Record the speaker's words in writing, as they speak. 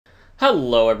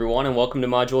Hello everyone and welcome to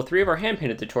Module 3 of our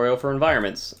hand-painted tutorial for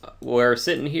environments. We're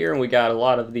sitting here and we got a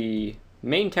lot of the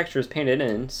main textures painted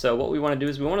in, so what we want to do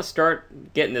is we want to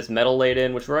start getting this metal laid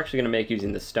in, which we're actually going to make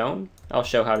using the stone. I'll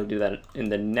show how to do that in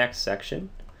the next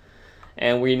section.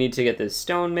 And we need to get this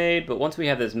stone made, but once we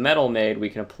have this metal made,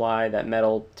 we can apply that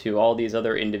metal to all these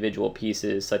other individual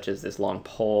pieces, such as this long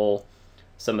pole,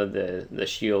 some of the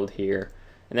shield here.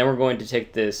 And then we're going to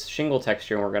take this shingle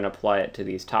texture and we're going to apply it to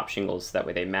these top shingles so that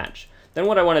way they match. Then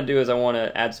what I want to do is I want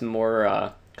to add some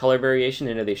more color variation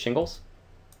into these shingles.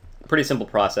 Pretty simple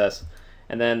process.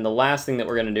 And then the last thing that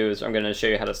we're going to do is I'm going to show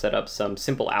you how to set up some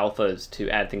simple alphas to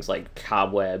add things like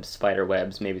cobwebs, spider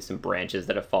webs, maybe some branches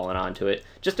that have fallen onto it,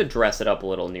 just to dress it up a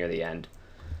little near the end.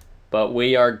 But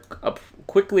we are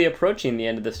quickly approaching the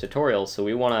end of this tutorial, so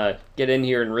we want to get in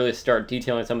here and really start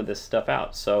detailing some of this stuff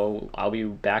out. So I'll be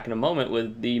back in a moment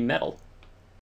with the metal.